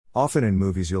Often in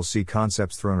movies you'll see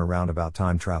concepts thrown around about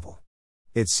time travel.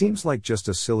 It seems like just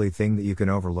a silly thing that you can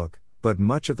overlook, but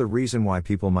much of the reason why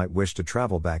people might wish to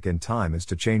travel back in time is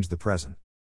to change the present.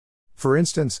 For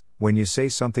instance, when you say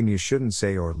something you shouldn't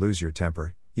say or lose your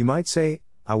temper, you might say,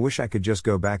 "I wish I could just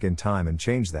go back in time and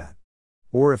change that."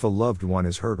 Or if a loved one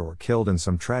is hurt or killed in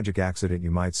some tragic accident,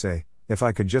 you might say, "If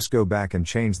I could just go back and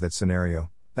change that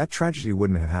scenario, that tragedy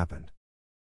wouldn't have happened."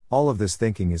 All of this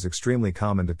thinking is extremely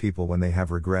common to people when they have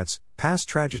regrets, past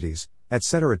tragedies,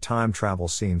 etc. Time travel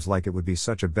seems like it would be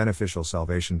such a beneficial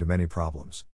salvation to many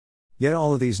problems. Yet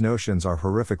all of these notions are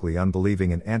horrifically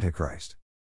unbelieving and antichrist.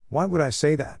 Why would I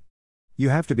say that? You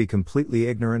have to be completely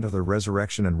ignorant of the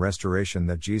resurrection and restoration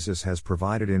that Jesus has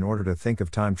provided in order to think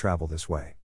of time travel this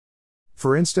way.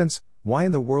 For instance, why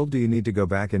in the world do you need to go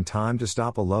back in time to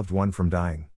stop a loved one from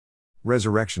dying?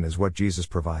 Resurrection is what Jesus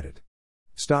provided.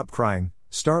 Stop crying,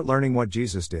 start learning what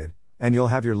Jesus did, and you'll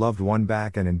have your loved one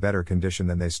back and in better condition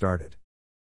than they started.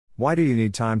 Why do you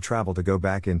need time travel to go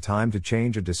back in time to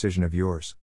change a decision of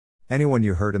yours? Anyone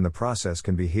you hurt in the process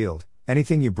can be healed,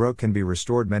 anything you broke can be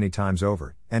restored many times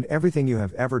over, and everything you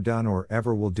have ever done or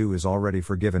ever will do is already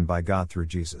forgiven by God through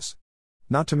Jesus.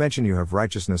 Not to mention you have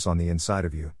righteousness on the inside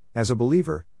of you, as a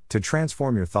believer, to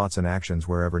transform your thoughts and actions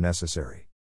wherever necessary.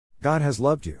 God has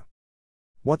loved you.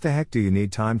 What the heck do you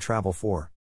need time travel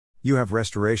for? You have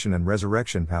restoration and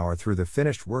resurrection power through the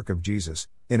finished work of Jesus,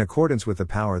 in accordance with the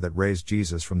power that raised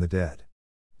Jesus from the dead.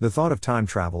 The thought of time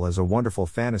travel as a wonderful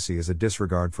fantasy is a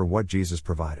disregard for what Jesus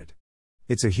provided.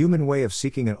 It's a human way of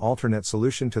seeking an alternate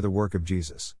solution to the work of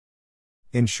Jesus.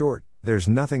 In short, there's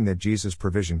nothing that Jesus'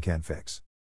 provision can't fix.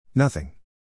 Nothing.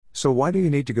 So why do you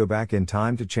need to go back in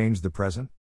time to change the present?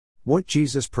 What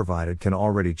Jesus provided can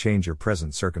already change your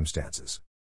present circumstances.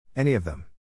 Any of them.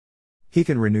 He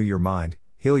can renew your mind,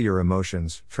 heal your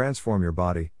emotions, transform your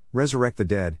body, resurrect the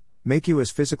dead, make you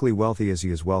as physically wealthy as He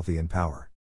is wealthy in power.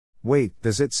 Wait,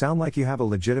 does it sound like you have a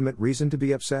legitimate reason to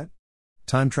be upset?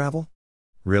 Time travel?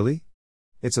 Really?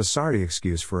 It's a sorry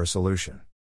excuse for a solution.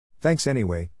 Thanks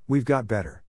anyway, we've got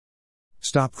better.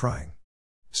 Stop crying.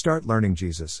 Start learning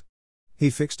Jesus.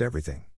 He fixed everything.